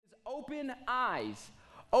Open Eyes.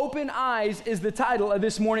 Open Eyes is the title of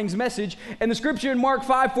this morning's message. And the scripture in Mark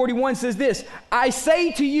 5:41 says this, I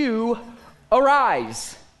say to you,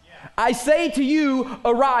 arise. I say to you,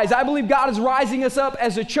 arise. I believe God is rising us up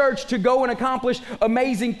as a church to go and accomplish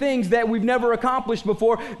amazing things that we've never accomplished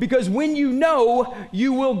before, because when you know,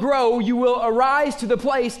 you will grow. You will arise to the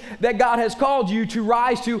place that God has called you to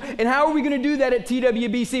rise to. And how are we going to do that at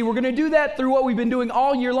TWBC? We're going to do that through what we've been doing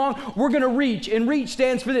all year long. We're going to reach, and reach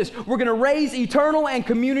stands for this. We're going to raise eternal and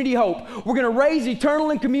community hope. We're going to raise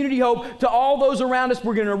eternal and community hope to all those around us.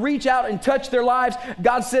 We're going to reach out and touch their lives.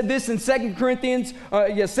 God said this in 2 Corinthians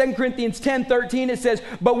 10:13, it says,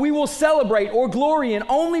 but we will celebrate or glory in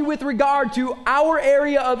only with regard to our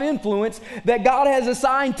area of influence that God has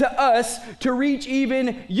assigned to us to reach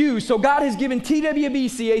even you. So God has given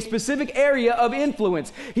TWBC a specific area of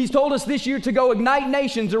influence. He's told us this year to go ignite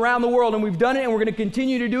nations around the world, and we've done it, and we're going to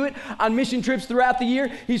continue to do it on mission trips throughout the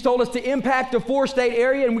year. He's told us to impact a 4-state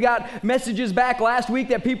area, and we got messages back last week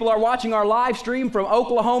that people are watching our live stream from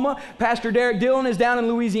Oklahoma. Pastor Derek Dillon is down in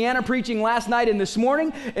Louisiana preaching last night and this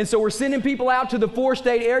morning, and so we're sending people out to the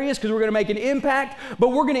 4-state areas because we're going to make an impact, but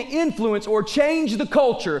we're going to influence or change the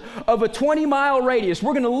culture of a 20-mile radius.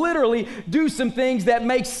 We're going to literally do some things that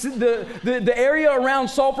makes the area around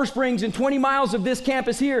Sulphur Springs and 20 miles of this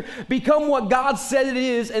campus here become what God said it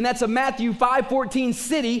is, and that's a Matthew 5:14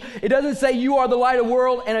 city. It doesn't say you are the light of the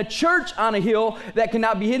world and a church on a hill that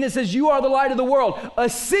cannot be hidden. It says you are the light of the world, a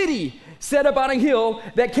city set up on a hill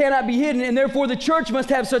that cannot be hidden, and therefore the church must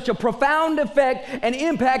have such a profound effect and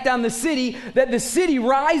impact on the city that the city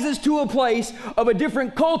rises to a place of a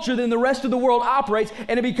different culture than the rest of the world operates,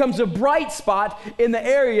 and it becomes a bright spot in the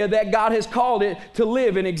area that God has called it to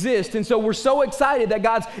live and exist. And so we're so excited that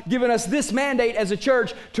God's given us this mandate as a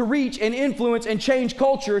church to reach and influence and change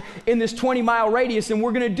culture in this 20-mile radius, and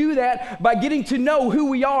we're going to do that by getting to know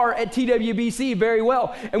who we are at TWBC very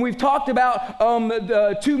well. And we've talked about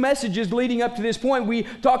the 2 messages leading up to this point. We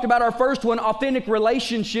talked about our first one, authentic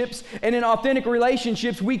relationships, and in authentic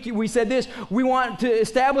relationships we said this: we want to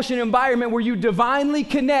establish an environment where you divinely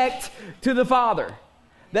connect to the Father.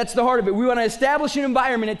 That's the heart of it. We want to establish an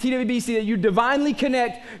environment at TWBC that you divinely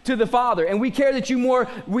connect to the Father, and we care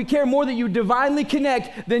more that you divinely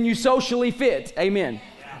connect than you socially fit. Amen.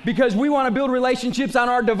 Because we want to build relationships on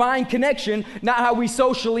our divine connection, not how we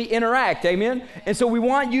socially interact. Amen? And so we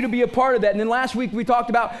want you to be a part of that. And then last week we talked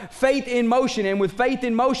about faith in motion. And with faith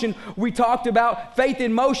in motion, we talked about faith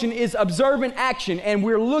in motion is observant action. And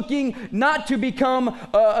we're looking not to become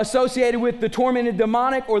associated with the tormented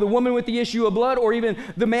demonic or the woman with the issue of blood or even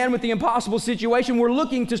the man with the impossible situation. We're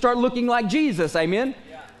looking to start looking like Jesus. Amen?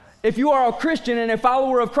 Yeah. If you are a Christian and a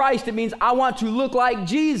follower of Christ, it means I want to look like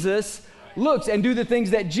Jesus looks and do the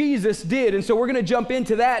things that Jesus did. And so we're going to jump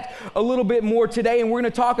into that a little bit more today, and we're going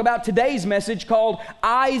to talk about today's message called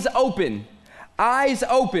Eyes Open. Eyes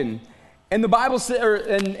Open. And the Bible says,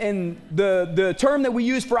 and the term that we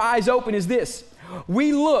use for eyes open is this: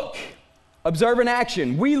 we look, observant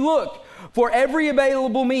action, we look for every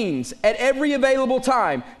available means at every available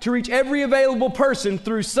time to reach every available person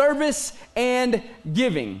through service and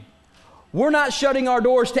giving. We're not shutting our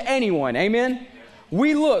doors to anyone. Amen?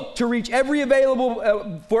 We look to reach every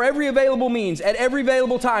available means at every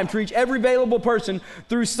available time to reach every available person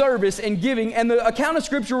through service and giving. And the account of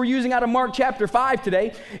scripture we're using out of Mark chapter 5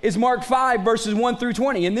 today is Mark 5 verses 1 through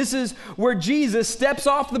 20. And this is where Jesus steps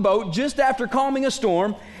off the boat just after calming a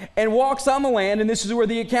storm and walks on the land. And this is where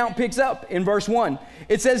the account picks up in verse 1.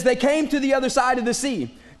 It says, they came to the other side of the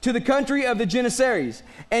sea, to the country of the Genesarees.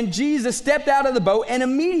 And Jesus stepped out of the boat, and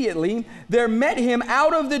immediately there met him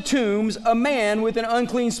out of the tombs a man with an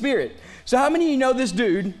unclean spirit. So how many of you know this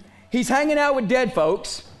dude? He's hanging out with dead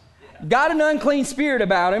folks, got an unclean spirit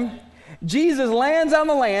about him. Jesus lands on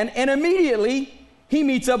the land, and immediately he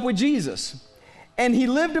meets up with Jesus. And he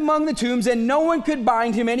lived among the tombs, and no one could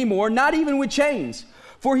bind him anymore, not even with chains.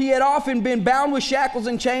 For he had often been bound with shackles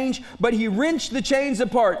and chains, but he wrenched the chains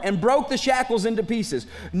apart and broke the shackles into pieces.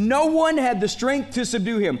 No one had the strength to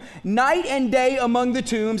subdue him. Night and day among the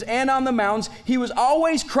tombs and on the mountains, he was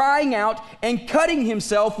always crying out and cutting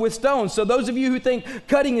himself with stones. So those of you who think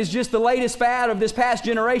cutting is just the latest fad of this past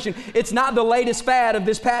generation, it's not the latest fad of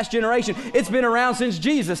this past generation. It's been around since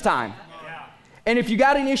Jesus' time. And if you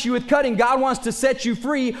got an issue with cutting, God wants to set you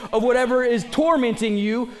free of whatever is tormenting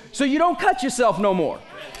you so you don't cut yourself no more.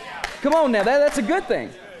 Come on now, that's a good thing.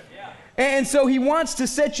 And so he wants to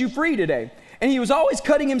set you free today. And he was always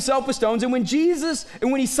cutting himself with stones. And when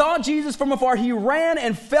he saw Jesus from afar, he ran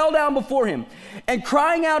and fell down before him. And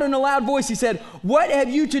crying out in a loud voice, he said, "What have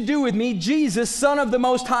you to do with me, Jesus, Son of the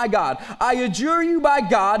Most High God? I adjure you by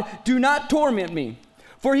God, do not torment me."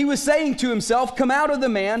 For he was saying to himself, come out of the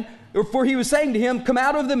man. For he was saying to him, come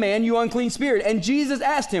out of the man, you unclean spirit. And Jesus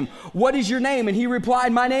asked him, what is your name? And he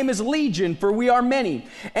replied, my name is Legion, for we are many.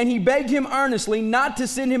 And he begged him earnestly not to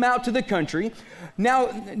send him out to the country.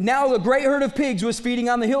 Now a great herd of pigs was feeding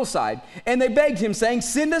on the hillside. And they begged him, saying,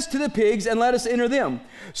 send us to the pigs and let us enter them.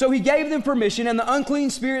 So he gave them permission, and the unclean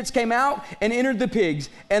spirits came out and entered the pigs.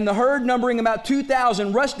 And the herd, numbering about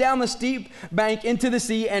 2,000, rushed down the steep bank into the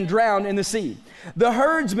sea and drowned in the sea. The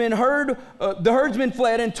herdsmen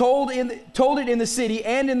fled and told it in the city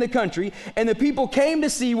and in the country, and the people came to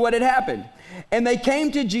see what had happened. And they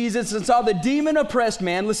came to Jesus and saw the demon-oppressed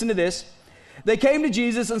man. Listen to this. They came to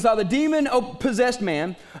Jesus and saw the demon-possessed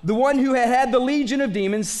man, the one who had had the legion of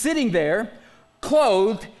demons, sitting there,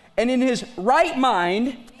 clothed and in his right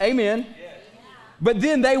mind. Amen. But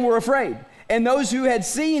then they were afraid. And those who had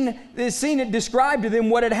seen it described to them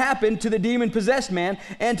what had happened to the demon-possessed man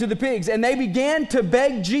and to the pigs. And they began to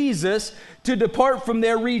beg Jesus to depart from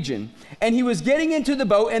their region. And he was getting into the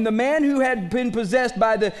boat, and the man who had been possessed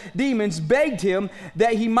by the demons begged him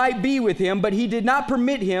that he might be with him, but he did not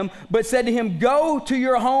permit him, but said to him, go to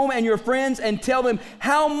your home and your friends and tell them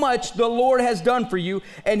how much the Lord has done for you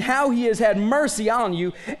and how he has had mercy on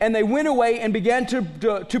you. And they went away and began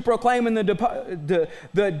to proclaim in the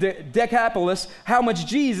Decapolis how much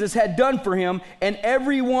Jesus had done for him, and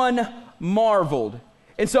everyone marveled.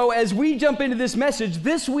 And so as we jump into this message,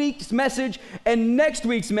 this week's message and next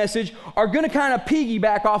week's message are going to kind of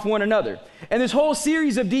piggyback off one another. And this whole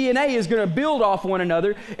series of DNA is going to build off one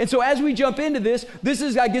another. And so as we jump into this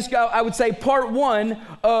is, I guess I would say, part one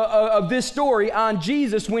of this story on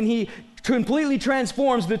Jesus when he completely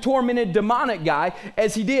transforms the tormented demonic guy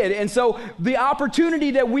as he did. And so the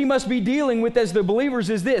opportunity that we must be dealing with as the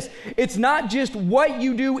believers is this. It's not just what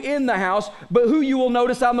you do in the house, but who you will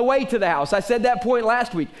notice on the way to the house. I said that point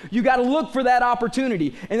last week. You got to look for that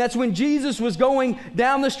opportunity. And that's when Jesus was going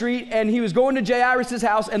down the street and he was going to Jairus'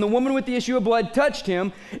 house, and the woman with the issue of blood touched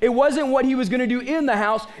him. It wasn't what he was going to do in the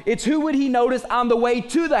house. It's who would he notice on the way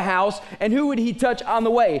to the house and who would he touch on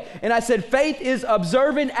the way. And I said faith is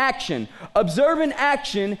observant action. Observant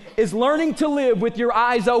action is learning to live with your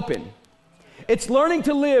eyes open. It's learning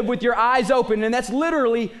to live with your eyes open, and that's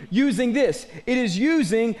literally using this. It is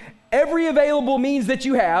using every available means that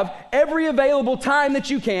you have, every available time that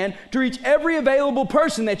you can, to reach every available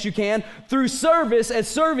person that you can through service as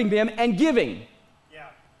serving them and giving.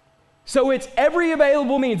 So it's every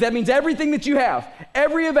available means. That means everything that you have.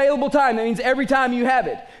 Every available time. That means every time you have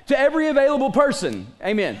it. To every available person.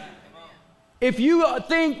 Amen. If you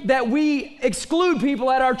think that we exclude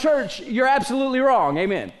people at our church, you're absolutely wrong.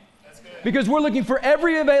 Amen. Because we're looking for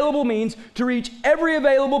every available means to reach every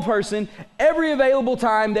available person, every available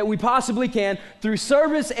time that we possibly can through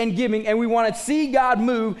service and giving, and we want to see God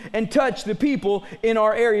move and touch the people in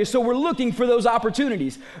our area. So we're looking for those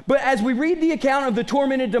opportunities. But as we read the account of the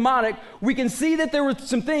tormented demonic, we can see that there were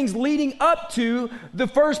some things leading up to the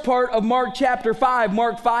first part of Mark chapter 5,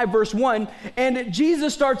 Mark 5 verse 1, and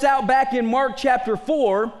Jesus starts out back in Mark chapter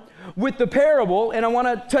 4 with the parable, and I want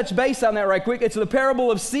to touch base on that right quick. It's the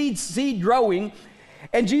parable of seed growing.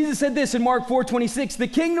 And Jesus said this in Mark 4:26, the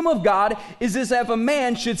kingdom of God is as if a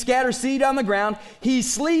man should scatter seed on the ground. He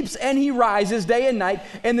sleeps and he rises day and night,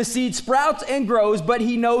 and the seed sprouts and grows, but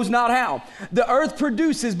he knows not how. The earth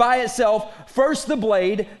produces by itself first the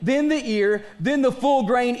blade, then the ear, then the full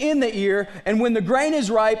grain in the ear. And when the grain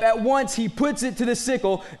is ripe, at once he puts it to the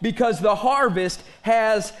sickle, because the harvest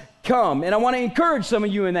has come. And I want to encourage some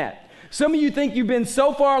of you in that. Some of you think you've been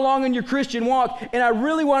so far along in your Christian walk, and I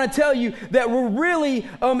really want to tell you that we're really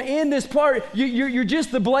in this part, you're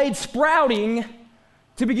just the blade sprouting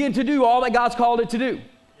to begin to do all that God's called it to do.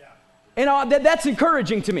 Yeah. And that's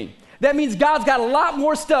encouraging to me. That means God's got a lot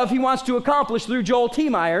more stuff he wants to accomplish through Joel T.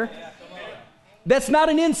 Meyer. Yeah, that's not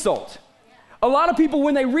an insult. A lot of people,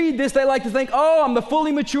 when they read this, they like to think, oh, I'm the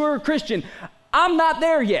fully mature Christian. I'm not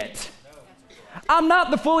there yet. I'm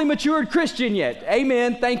not the fully matured Christian yet.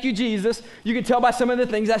 Amen. Thank you, Jesus. You can tell by some of the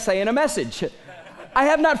things I say in a message. I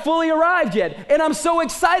have not fully arrived yet, and I'm so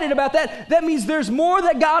excited about that. That means there's more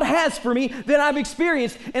that God has for me than I've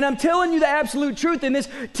experienced, and I'm telling you the absolute truth in this.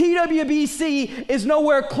 TWBC is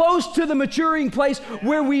nowhere close to the maturing place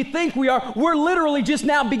where we think we are. We're literally just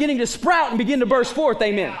now beginning to sprout and begin to burst forth.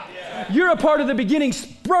 Amen. You're a part of the beginning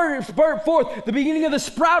spurt forth, the beginning of the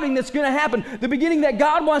sprouting that's going to happen, the beginning that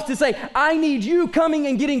God wants to say, I need you coming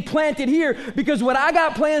and getting planted here, because what I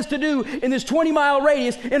got plans to do in this 20-mile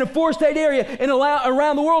radius in a 4-state area and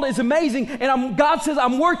around the world is amazing. And God says,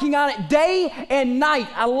 I'm working on it day and night.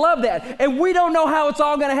 I love that. And we don't know how it's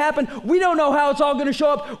all going to happen. We don't know how it's all going to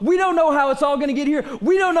show up. We don't know how it's all going to get here.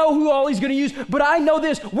 We don't know who all He's going to use. But I know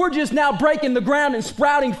this, we're just now breaking the ground and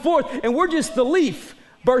sprouting forth, and we're just the leaf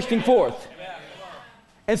bursting forth.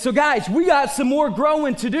 And so guys, we got some more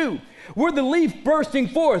growing to do. We're the leaf bursting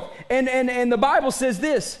forth. And the Bible says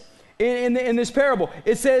this in this parable.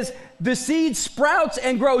 It says, the seed sprouts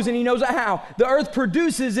and grows, and He knows how. The earth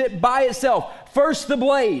produces it by itself. First the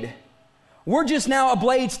blade. We're just now a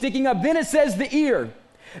blade sticking up. Then it says the ear.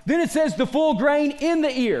 Then it says the full grain in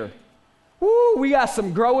the ear. Woo, we got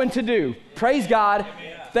some growing to do. Praise God.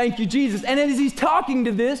 Thank you, Jesus. And as He's talking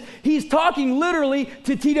to this, He's talking literally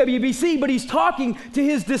to TWBC, but He's talking to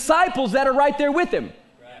His disciples that are right there with Him.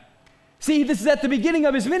 Right. See, this is at the beginning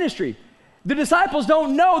of His ministry. The disciples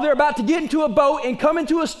don't know they're about to get into a boat and come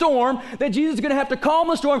into a storm, that Jesus is going to have to calm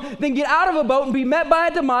the storm, then get out of a boat and be met by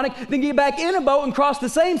a demonic, then get back in a boat and cross the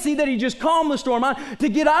same sea that He just calmed the storm on, to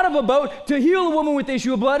get out of a boat, to heal a woman with the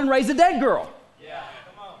issue of blood and raise a dead girl. Yeah,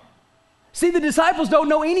 come on. See, the disciples don't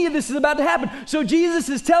know any of this is about to happen. So Jesus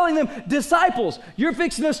is telling them, disciples, you're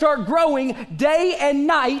fixing to start growing day and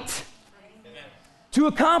night to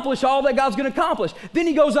accomplish all that God's going to accomplish. Then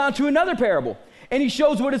He goes on to another parable. And He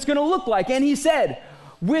shows what it's going to look like. And He said,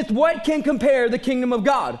 with what can compare the kingdom of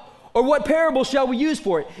God? Or what parable shall we use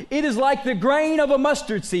for it? It is like the grain of a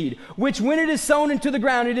mustard seed, which when it is sown into the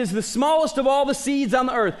ground, it is the smallest of all the seeds on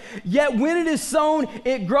the earth. Yet when it is sown,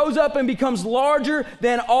 it grows up and becomes larger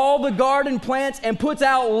than all the garden plants and puts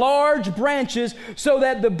out large branches so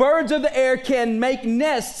that the birds of the air can make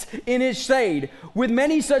nests in its shade. With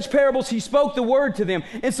many such parables, He spoke the word to them.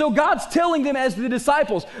 And so God's telling them as the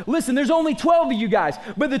disciples, listen, there's only 12 of you guys,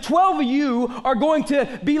 but the 12 of you are going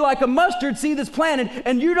to be like a mustard seed that's planted,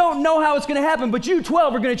 and you don't know how it's going to happen, but you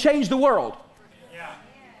 12 are going to change the world. Yeah.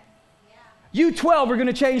 You 12 are going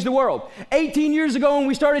to change the world. 18 years ago when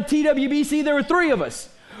we started TWBC, there were 3 of us.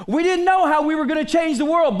 We didn't know how we were going to change the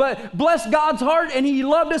world, but bless God's heart, and He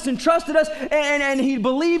loved us and trusted us, and He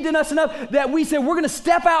believed in us enough that we said we're going to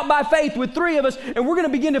step out by faith with 3 of us, and we're going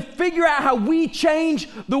to begin to figure out how we change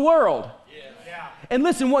the world. And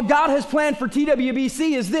listen, what God has planned for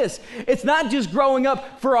TWBC is this. It's not just growing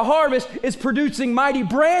up for a harvest, it's producing mighty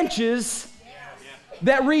branches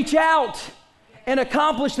that reach out and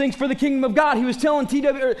accomplish things for the kingdom of God. He was telling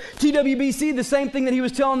TWBC the same thing that He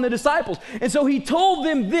was telling the disciples. And so He told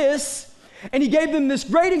them this, and He gave them this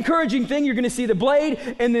great encouraging thing. You're going to see the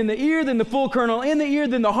blade, and then the ear, then the full kernel in the ear,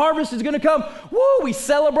 then the harvest is going to come. Woo, we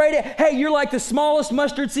celebrate it. Hey, you're like the smallest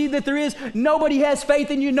mustard seed that there is. Nobody has faith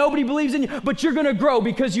in you. Nobody believes in you, but you're going to grow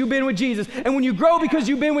because you've been with Jesus. And when you grow because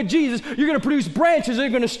you've been with Jesus, you're going to produce branches that are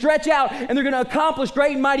going to stretch out, and they're going to accomplish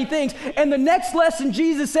great and mighty things. And the next lesson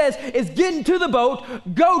Jesus says is get into the boat,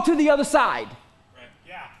 go to the other side.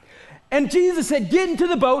 And Jesus said, get into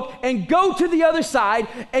the boat and go to the other side.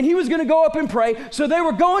 And He was going to go up and pray. So they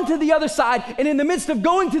were going to the other side. And in the midst of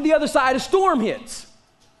going to the other side, a storm hits.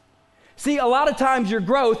 See, a lot of times your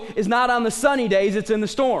growth is not on the sunny days, it's in the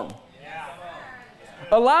storm.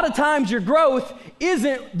 A lot of times your growth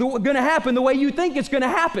isn't going to happen the way you think it's going to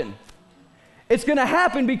happen. It's going to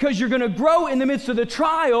happen because you're going to grow in the midst of the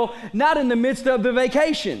trial, not in the midst of the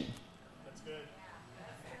vacation.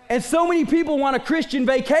 And so many people want a Christian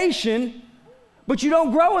vacation, but you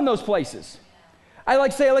don't grow in those places. I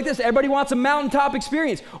like to say it like this. Everybody wants a mountaintop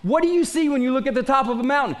experience. What do you see when you look at the top of a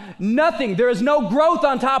mountain? Nothing. There is no growth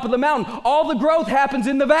on top of the mountain. All the growth happens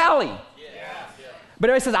in the valley. Yeah. But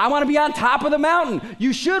everybody says, I want to be on top of the mountain.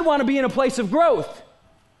 You should want to be in a place of growth.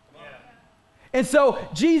 Yeah. And so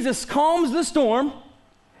Jesus calms the storm.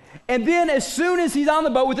 And then as soon as He's on the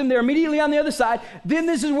boat with them, they're immediately on the other side. Then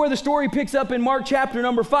this is where the story picks up in Mark chapter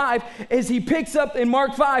number 5. As He picks up in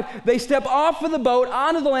Mark 5, they step off of the boat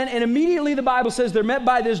onto the land, and immediately the Bible says they're met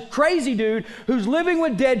by this crazy dude who's living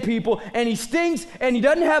with dead people, and he stinks, and he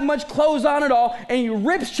doesn't have much clothes on at all, and he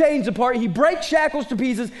rips chains apart, he breaks shackles to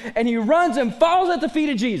pieces, and he runs and falls at the feet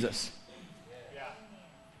of Jesus. Yeah.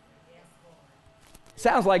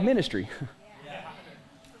 Sounds like ministry.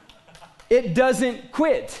 It doesn't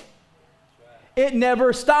quit. It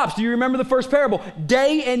never stops. Do you remember the first parable?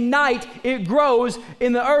 Day and night it grows,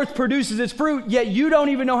 and the earth produces its fruit, yet you don't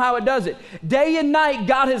even know how it does it. Day and night,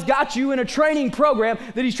 God has got you in a training program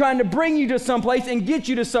that He's trying to bring you to someplace and get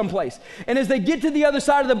you to someplace. And as they get to the other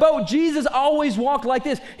side of the boat, Jesus always walked like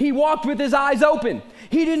this. He walked with His eyes open.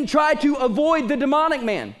 He didn't try to avoid the demonic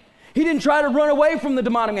man. He didn't try to run away from the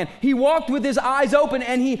demonic man. He walked with his eyes open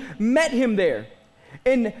and he met him there.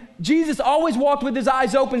 And Jesus always walked with his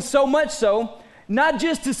eyes open, so much so, not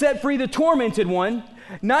just to set free the tormented one,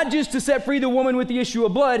 not just to set free the woman with the issue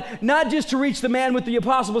of blood, not just to reach the man with the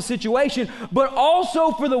impossible situation, but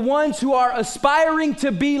also for the ones who are aspiring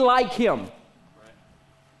to be like him.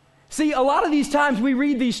 See, a lot of these times we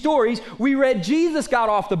read these stories, we read Jesus got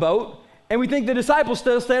off the boat, and we think the disciples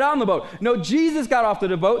still stayed on the boat. No, Jesus got off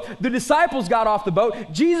the boat. The disciples got off the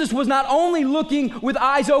boat. Jesus was not only looking with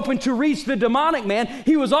eyes open to reach the demonic man,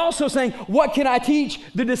 he was also saying, what can I teach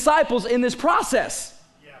the disciples in this process?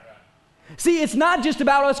 Yeah. See, it's not just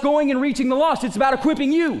about us going and reaching the lost. It's about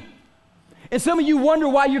equipping you. And some of you wonder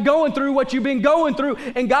why you're going through what you've been going through,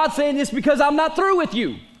 and God's saying it's because I'm not through with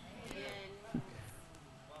you.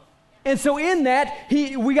 And so in that,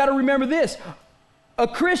 we got to remember this. A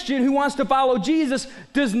Christian who wants to follow Jesus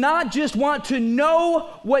does not just want to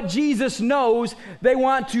know what Jesus knows, they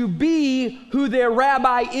want to be who their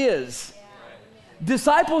rabbi is.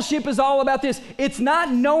 Discipleship is all about this. It's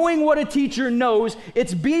not knowing what a teacher knows,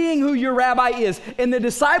 it's being who your rabbi is. And the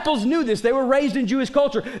disciples knew this. They were raised in Jewish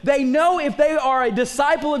culture. They know if they are a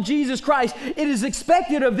disciple of Jesus Christ, it is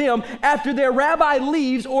expected of them after their rabbi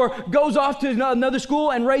leaves or goes off to another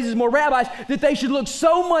school and raises more rabbis, that they should look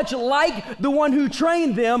so much like the one who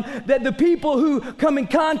trained them that the people who come in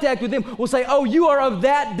contact with them will say, oh, you are of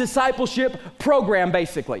that discipleship program,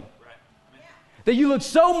 basically. That you look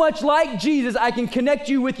so much like Jesus, I can connect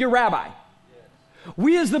you with your rabbi. Yes.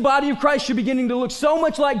 We as the body of Christ should be beginning to look so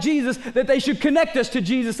much like Jesus that they should connect us to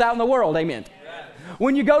Jesus out in the world. Amen. Yes.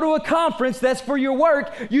 When you go to a conference that's for your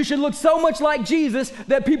work, you should look so much like Jesus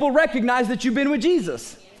that people recognize that you've been with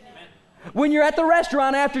Jesus. Amen. When you're at the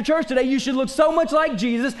restaurant after church today, you should look so much like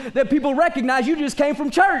Jesus that people recognize you just came from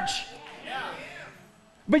church.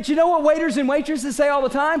 But you know what waiters and waitresses say all the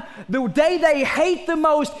time? The day they hate the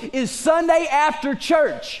most is Sunday after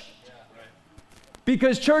church.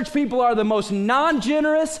 Because church people are the most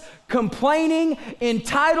non-generous, complaining,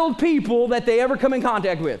 entitled people that they ever come in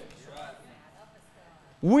contact with.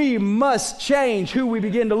 We must change who we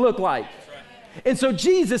begin to look like. And so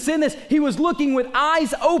Jesus in this, he was looking with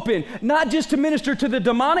eyes open, not just to minister to the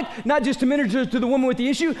demonic, not just to minister to the woman with the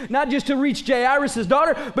issue, not just to reach Jairus'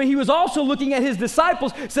 daughter, but he was also looking at his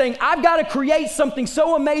disciples saying, I've got to create something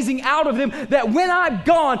so amazing out of them that when I'm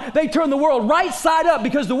gone, they turn the world right side up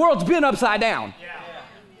because the world's been upside down. Yeah.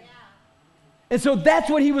 And so that's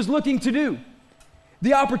what he was looking to do.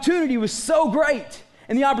 The opportunity was so great,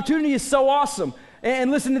 and the opportunity is so awesome. And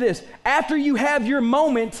listen to this. After you have your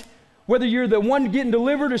moment, whether you're the one getting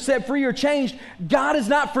delivered or set free or changed, God is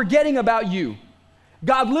not forgetting about you.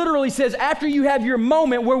 God literally says after you have your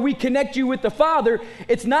moment where we connect you with the Father,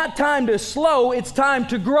 it's not time to slow, it's time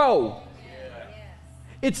to grow. Yeah.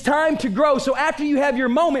 It's time to grow. So after you have your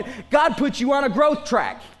moment, God puts you on a growth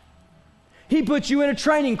track. He puts you in a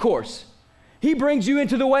training course. He brings you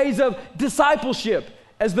into the ways of discipleship,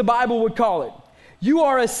 as the Bible would call it. You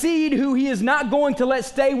are a seed who he is not going to let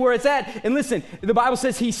stay where it's at. And listen, the Bible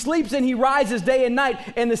says he sleeps and he rises day and night,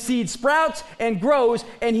 and the seed sprouts and grows,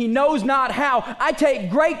 and he knows not how. I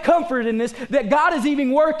take great comfort in this, that God is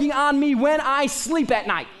even working on me when I sleep at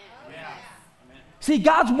night. Yeah. See,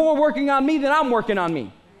 God's more working on me than I'm working on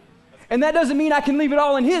me. And that doesn't mean I can leave it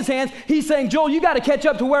all in his hands. He's saying, Joel, you got to catch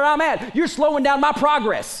up to where I'm at. You're slowing down my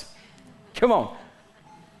progress. Come on.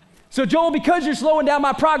 So Joel, because you're slowing down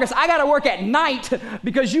my progress, I got to work at night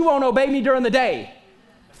because you won't obey me during the day.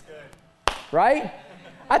 That's good. Right?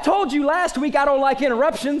 I told you last week I don't like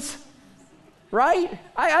interruptions. Right?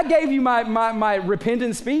 I gave you my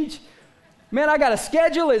repentance speech. Man, I got a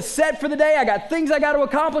schedule. It's set for the day. I got things I got to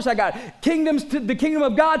accomplish. I got the kingdom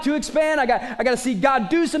of God to expand. I got to see God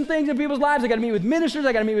do some things in people's lives. I got to meet with ministers.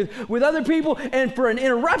 I got to meet with other people. And for an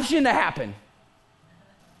interruption to happen,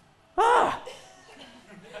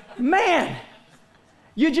 man,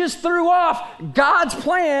 you just threw off God's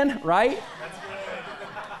plan, right?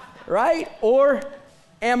 Right? Or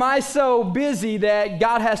am I so busy that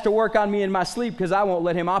God has to work on me in my sleep because I won't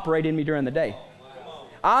let him operate in me during the day?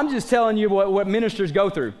 I'm just telling you what ministers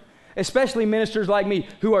go through, especially ministers like me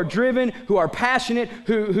who are driven, who are passionate,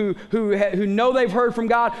 who know they've heard from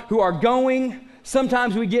God, who are going.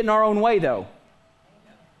 Sometimes we get in our own way, though,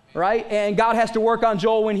 right? And God has to work on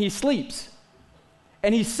Joel when he sleeps.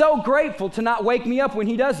 And he's so grateful to not wake me up when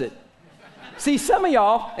he does it. See, some of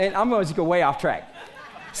y'all, and I'm going to go way off track.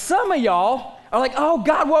 Some of y'all are like, oh,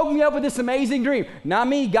 God woke me up with this amazing dream. Not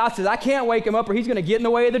me. God says, I can't wake him up or he's going to get in the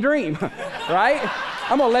way of the dream, right?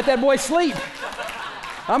 I'm going to let that boy sleep.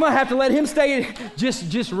 I'm going to have to let him stay,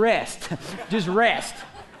 just rest. Just rest.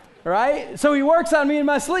 Right? So he works on me in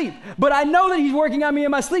my sleep. But I know that he's working on me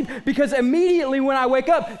in my sleep because immediately when I wake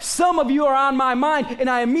up, some of you are on my mind and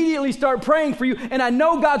I immediately start praying for you. And I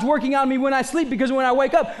know God's working on me when I sleep because when I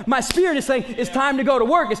wake up, my spirit is saying, it's time to go to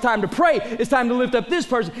work. It's time to pray. It's time to lift up this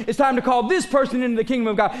person. It's time to call this person into the kingdom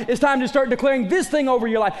of God. It's time to start declaring this thing over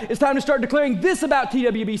your life. It's time to start declaring this about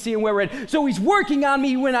TWBC and where we're at. So he's working on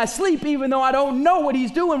me when I sleep, even though I don't know what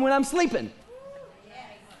he's doing when I'm sleeping.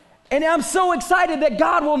 And I'm so excited that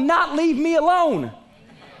God will not leave me alone.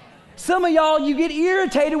 Some of y'all, you get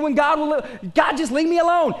irritated when God just leave me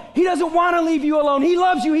alone. He doesn't want to leave you alone. He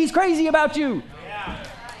loves you. He's crazy about you. Yeah.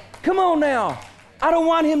 Come on now. I don't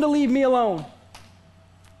want him to leave me alone.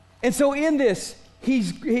 And so in this,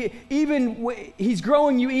 he's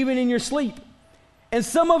growing you even in your sleep. And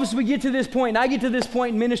some of us, we get to this point, and I get to this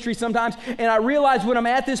point in ministry sometimes, and I realize when I'm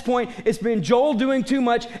at this point, it's been Joel doing too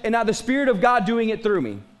much, and now the Spirit of God doing it through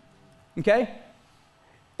me. Okay?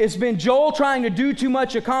 It's been Joel trying to do too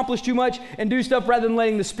much, accomplish too much, and do stuff rather than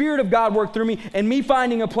letting the Spirit of God work through me and me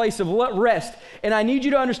finding a place of rest. And I need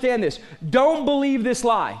you to understand this. Don't believe this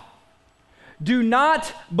lie. Do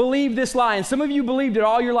not believe this lie. And some of you believed it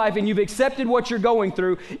all your life and you've accepted what you're going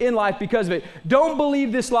through in life because of it. Don't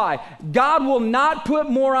believe this lie. God will not put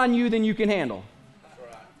more on you than you can handle.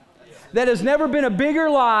 That has never been a bigger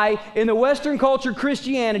lie in the Western culture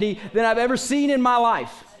Christianity than I've ever seen in my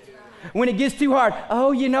life. When it gets too hard,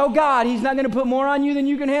 oh, you know God, he's not going to put more on you than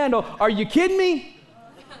you can handle. Are you kidding me?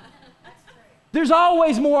 There's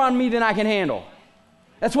always more on me than I can handle.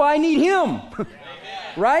 That's why I need him.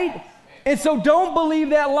 Right? And so don't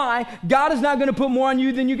believe that lie. God is not going to put more on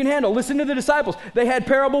you than you can handle. Listen to the disciples. They had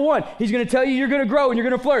parable 1. He's going to tell you you're going to grow and you're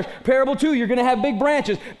going to flourish. Parable 2, you're going to have big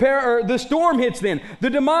branches. The storm hits then.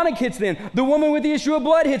 The demonic hits then. The woman with the issue of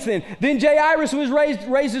blood hits then. Then Jairus was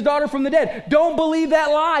raised his daughter from the dead. Don't believe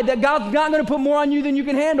that lie that God's not going to put more on you than you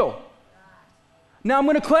can handle. Now I'm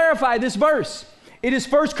going to clarify this verse. It is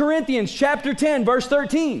 1 Corinthians chapter 10, verse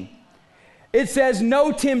 13. It says,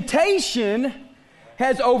 no temptation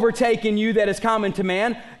has overtaken you that is common to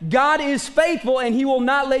man. God is faithful and he will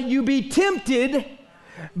not let you be tempted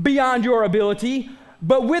beyond your ability,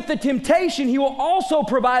 but with the temptation he will also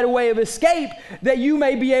provide a way of escape that you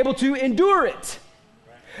may be able to endure it.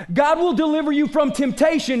 God will deliver you from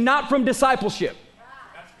temptation, not from discipleship.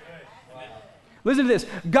 Listen to this.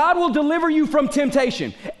 God will deliver you from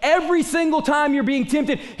temptation. Every single time you're being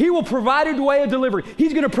tempted, he will provide a way of delivery.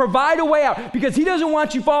 He's going to provide a way out because he doesn't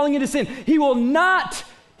want you falling into sin. He will not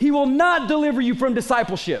deliver you from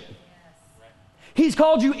discipleship. He's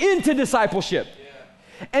called you into discipleship.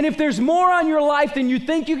 And if there's more on your life than you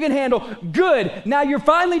think you can handle, good. Now you're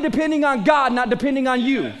finally depending on God, not depending on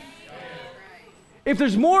you. If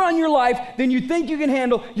there's more on your life than you think you can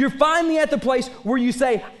handle, you're finally at the place where you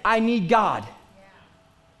say, I need God.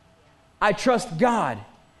 I trust God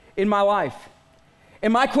in my life.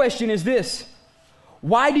 And my question is this: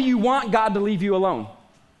 why do you want God to leave you alone?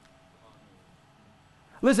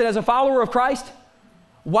 Listen, as a follower of Christ,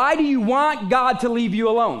 why do you want God to leave you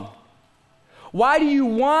alone? Why do you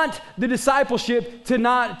want the discipleship to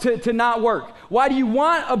not work? Why do you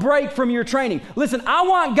want a break from your training? Listen, I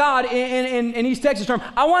want God, in East Texas term,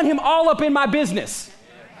 I want him all up in my business.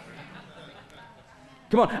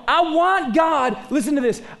 Come on. I want God, listen to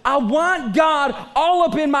this. I want God all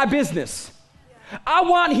up in my business. I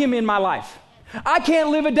want him in my life. I can't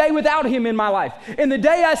live a day without him in my life. And the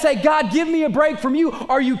day I say, God, give me a break from you,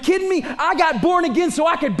 are you kidding me? I got born again so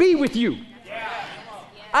I could be with you.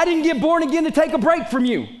 I didn't get born again to take a break from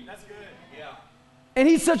you. And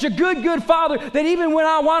he's such a good father that even when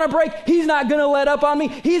I want a break, he's not going to let up on me.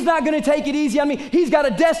 He's not going to take it easy on me. He's got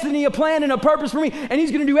a destiny, a plan, and a purpose for me, and he's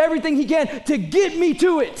going to do everything he can to get me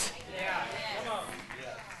to it.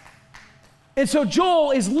 And so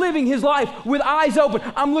Joel is living his life with eyes open.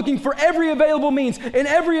 I'm looking for every available means and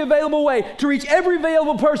every available way to reach every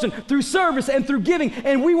available person through service and through giving.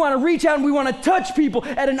 And we want to reach out and we want to touch people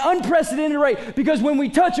at an unprecedented rate, because when we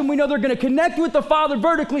touch them, we know they're going to connect with the Father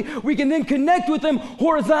vertically. We can then connect with them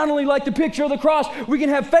horizontally like the picture of the cross. We can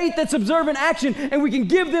have faith that's observant action, and we can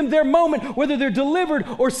give them their moment, whether they're delivered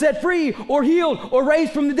or set free or healed or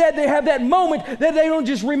raised from the dead. They have that moment that they don't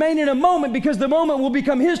just remain in a moment because the moment will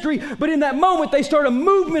become history, but in that moment they start a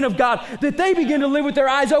movement of God that they begin to live with their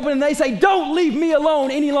eyes open, and they say, don't leave me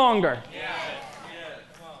alone any longer.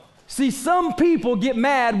 See, some people get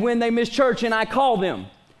mad when they miss church and I call them.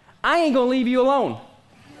 I ain't going to leave you alone.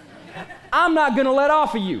 I'm not going to let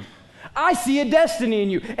off of you. I see a destiny in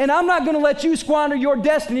you, and I'm not going to let you squander your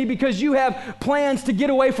destiny because you have plans to get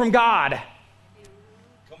away from God.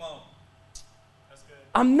 Come on. That's good.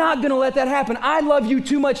 I'm not going to let that happen. I love you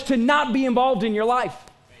too much to not be involved in your life.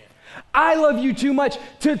 I love you too much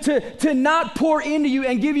to not pour into you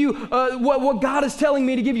and give you what God is telling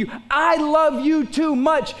me to give you. I love you too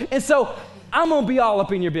much. And so I'm going to be all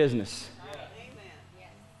up in your business.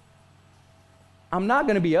 I'm not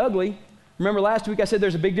going to be ugly. Remember last week I said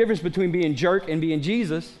there's a big difference between being jerk and being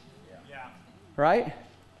Jesus. Right?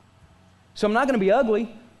 So I'm not going to be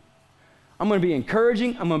ugly. I'm going to be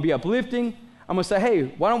encouraging. I'm going to be uplifting. I'm going to say, hey,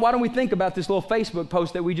 why don't we think about this little Facebook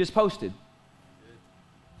post that we just posted?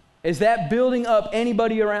 Is that building up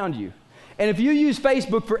anybody around you? And if you use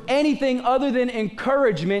Facebook for anything other than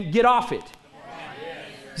encouragement, get off it.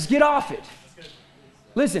 Just get off it.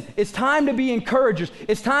 Listen, it's time to be encouragers.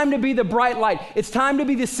 It's time to be the bright light. It's time to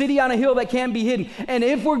be the city on a hill that can't be hidden. And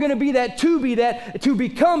if we're going to be that, to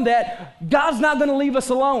become that, God's not going to leave us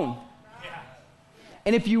alone.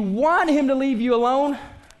 And if you want him to leave you alone,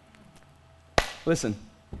 listen,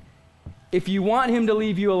 if you want him to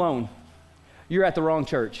leave you alone, you're at the wrong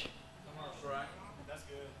church.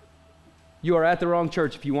 You are at the wrong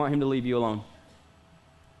church if you want him to leave you alone.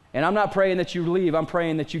 And I'm not praying that you leave. I'm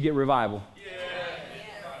praying that you get revival.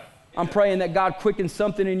 I'm praying that God quickens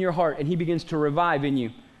something in your heart and he begins to revive in you.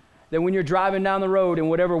 That when you're driving down the road in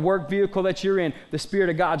whatever work vehicle that you're in, the Spirit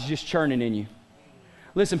of God's just churning in you.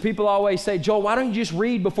 Listen, people always say, Joel, why don't you just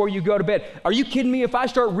read before you go to bed? Are you kidding me? If I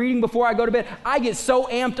start reading before I go to bed, I get so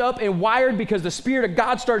amped up and wired because the Spirit of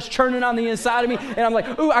God starts churning on the inside of me. And I'm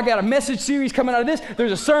like, ooh, I got a message series coming out of this.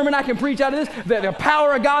 There's a sermon I can preach out of this. The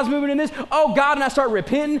power of God's moving in this. Oh, God, and I start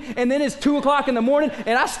repenting. And then it's 2 o'clock in the morning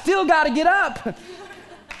and I still got to get up.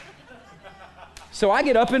 So I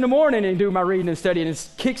get up in the morning and do my reading and study and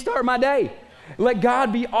kickstart my day. Let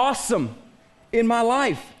God be awesome in my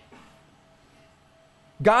life.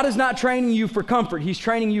 God is not training you for comfort. He's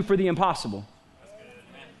training you for the impossible.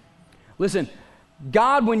 Listen,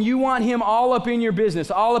 God, when you want him all up in your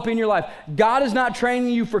business, all up in your life, God is not training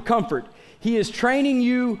you for comfort. He is training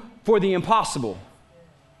you for the impossible.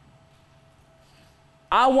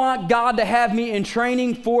 I want God to have me in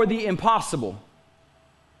training for the impossible.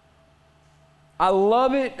 I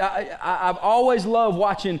love it. I've always loved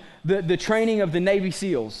watching the training of the Navy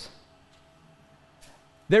SEALs.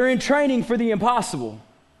 They're in training for the impossible.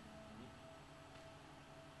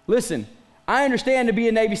 Listen, I understand to be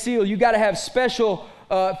a Navy SEAL, you got to have special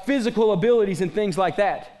physical abilities and things like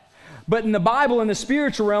that. But in the Bible, in the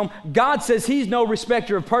spiritual realm, God says he's no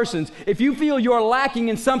respecter of persons. If you feel you're lacking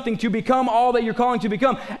in something to become all that you're calling to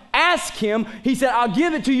become, ask him. He said, I'll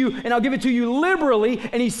give it to you, and I'll give it to you liberally.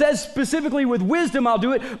 And he says specifically with wisdom, I'll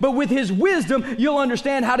do it. But with his wisdom, you'll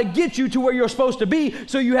understand how to get you to where you're supposed to be.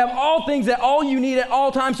 So you have all things that all you need at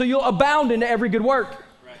all times, so you'll abound into every good work.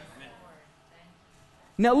 Right.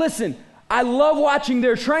 Now listen, I love watching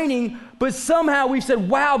their training, but somehow we've said,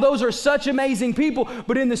 wow, those are such amazing people.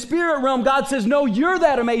 But in the spirit realm, God says, no, you're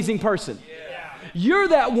that amazing person. Yeah. You're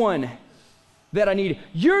that one that I need.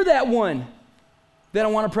 You're that one that I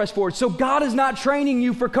want to press forward. So God is not training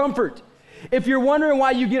you for comfort. If you're wondering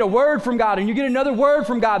why you get a word from God and you get another word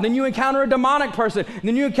from God, then you encounter a demonic person, and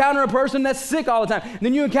then you encounter a person that's sick all the time, and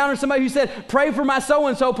then you encounter somebody who said, pray for my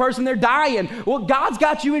so-and-so person, they're dying. Well, God's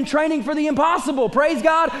got you in training for the impossible. Praise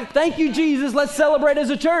God. Thank you, Jesus. Let's celebrate as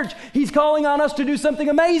a church. He's calling on us to do something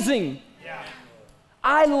amazing. Yeah.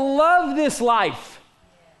 I love this life.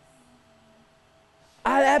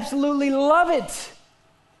 I absolutely love it.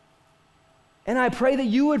 And I pray that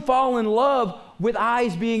you would fall in love with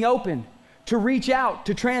eyes being open, to reach out,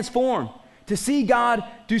 to transform, to see God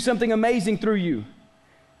do something amazing through you.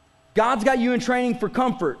 God's got you in training for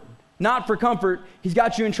comfort, not for comfort. He's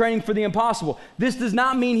got you in training for the impossible. This does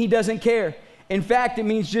not mean he doesn't care. In fact, it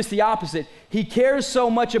means just the opposite. He cares so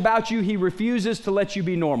much about you, he refuses to let you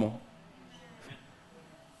be normal.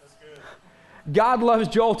 That's good. God loves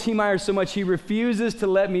Joel T. Myers so much, he refuses to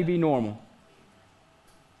let me be normal.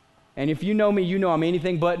 And if you know me, you know I'm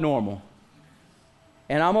anything but normal.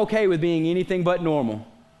 And I'm okay with being anything but normal,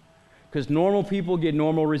 because normal people get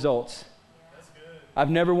normal results. That's good. I've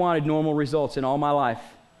never wanted normal results in all my life.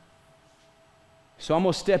 So I'm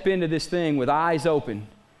going to step into this thing with eyes open.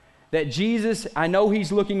 That Jesus, I know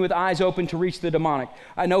he's looking with eyes open to reach the demonic.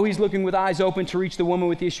 I know he's looking with eyes open to reach the woman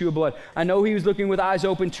with the issue of blood. I know he was looking with eyes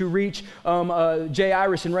open to reach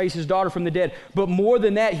Jairus and raise his daughter from the dead. But more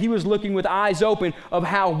than that, he was looking with eyes open of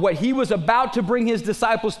how what he was about to bring his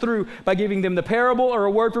disciples through by giving them the parable or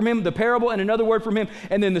a word from him, the parable and another word from him,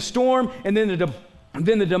 and then the storm, and then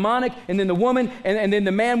the demonic, and then the woman, and then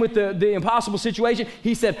the man with the impossible situation.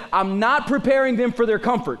 He said, I'm not preparing them for their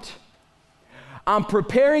comfort. I'm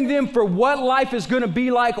preparing them for what life is going to be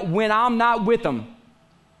like when I'm not with them.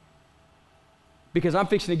 Because I'm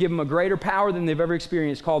fixing to give them a greater power than they've ever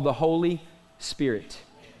experienced, called the Holy Spirit.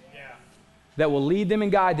 Yeah. that will lead them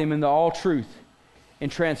and guide them into all truth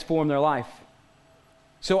and transform their life.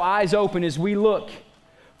 So eyes open as we look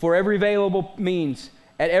for every available means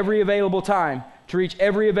at every available time to reach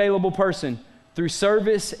every available person through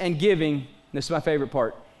service and giving. This is my favorite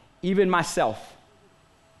part, even myself.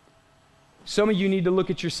 Some of you need to look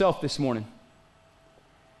at yourself this morning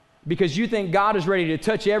because you think God is ready to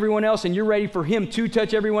touch everyone else and you're ready for Him to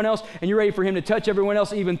touch everyone else and you're ready for Him to touch everyone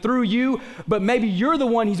else even through you, but maybe you're the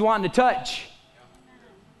one He's wanting to touch.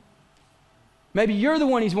 Maybe you're the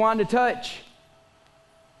one He's wanting to touch.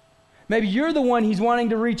 Maybe you're the one He's wanting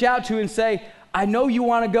to reach out to and say, I know you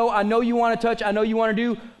want to go, I know you want to touch, I know you want to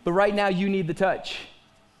do, but right now you need the touch.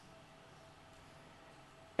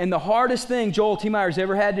 And the hardest thing Joel T. Myers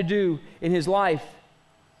ever had to do in his life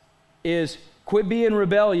is quit being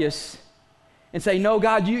rebellious and say, no,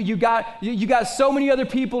 God, you got so many other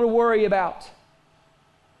people to worry about.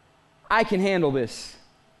 I can handle this.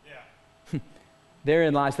 Yeah.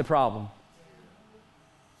 Therein lies the problem.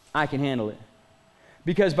 I can handle it.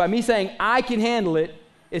 Because by me saying I can handle it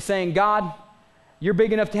is saying, God, you're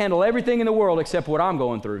big enough to handle everything in the world except what I'm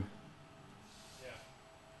going through. Yeah.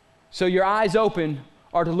 So your eyes open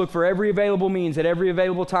are to look for every available means at every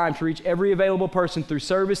available time to reach every available person through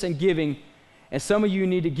service and giving. And some of you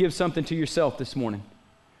need to give something to yourself this morning.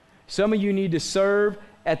 Some of you need to serve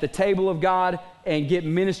at the table of God and get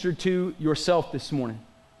ministered to yourself this morning.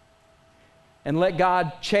 And let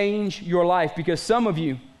God change your life, because some of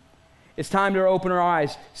you, it's time to open our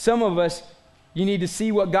eyes. Some of us, you need to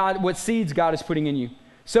see what seeds God is putting in you.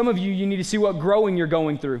 Some of you need to see what growing you're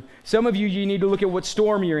going through. Some of you need to look at what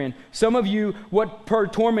storm you're in. Some of you, what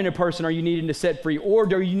tormented person are you needing to set free? Or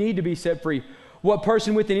do you need to be set free? What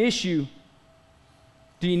person with an issue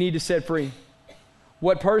do you need to set free?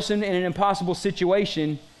 What person in an impossible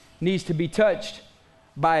situation needs to be touched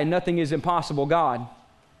by a nothing is impossible God?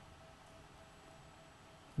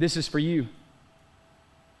 This is for you.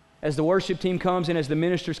 As the worship team comes and as the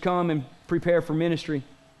ministers come and prepare for ministry,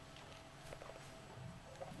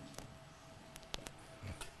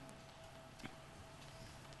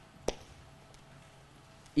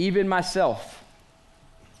 even myself,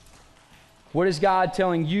 what is God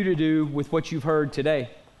telling you to do with what you've heard today?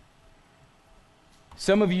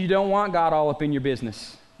 Some of you don't want God all up in your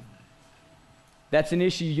business. That's an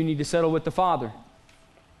issue you need to settle with the Father.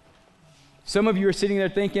 Some of you are sitting there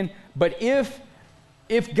thinking, but if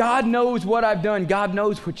God knows what I've done, God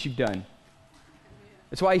knows what you've done.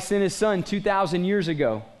 That's why He sent His Son 2,000 years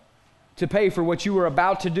ago to pay for what you were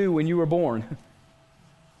about to do when you were born.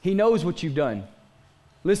 He knows what you've done.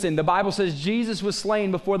 Listen, the Bible says Jesus was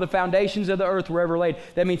slain before the foundations of the earth were ever laid.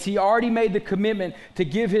 That means He already made the commitment to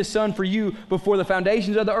give His Son for you before the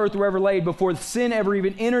foundations of the earth were ever laid, before sin ever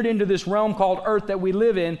even entered into this realm called earth that we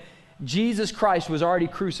live in. Jesus Christ was already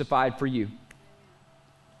crucified for you.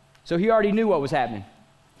 So He already knew what was happening.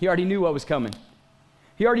 He already knew what was coming.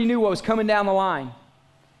 He already knew what was coming down the line.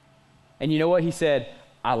 And you know what? He said,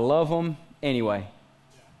 I love them anyway.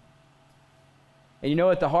 And you know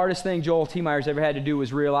what? The hardest thing Joel T. Myers ever had to do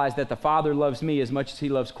was realize that the Father loves me as much as He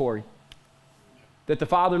loves Corey. That the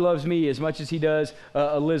Father loves me as much as He does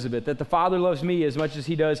Elizabeth. That the Father loves me as much as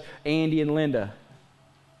He does Andy and Linda.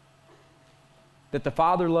 That the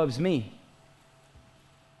Father loves me.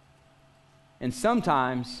 And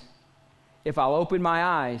sometimes, if I'll open my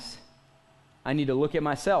eyes, I need to look at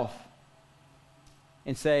myself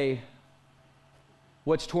and say,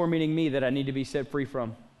 what's tormenting me that I need to be set free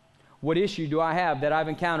from? What issue do I have that I've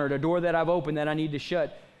encountered, a door that I've opened that I need to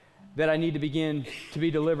shut, that I need to begin to be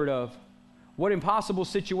delivered of? What impossible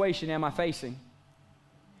situation am I facing?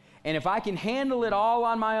 And if I can handle it all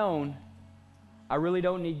on my own, I really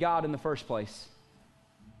don't need God in the first place.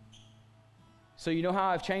 So you know how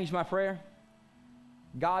I've changed my prayer?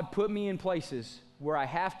 God, put me in places where I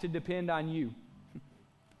have to depend on you.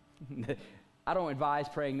 I don't advise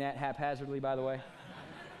praying that haphazardly, by the way.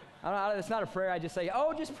 It's not a prayer I just say,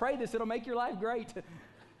 oh, just pray this. It'll make your life great.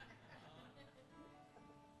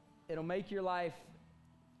 It'll make your life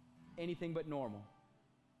anything but normal.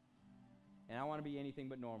 And I want to be anything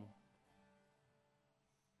but normal.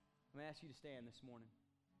 I'm going to ask you to stand this morning.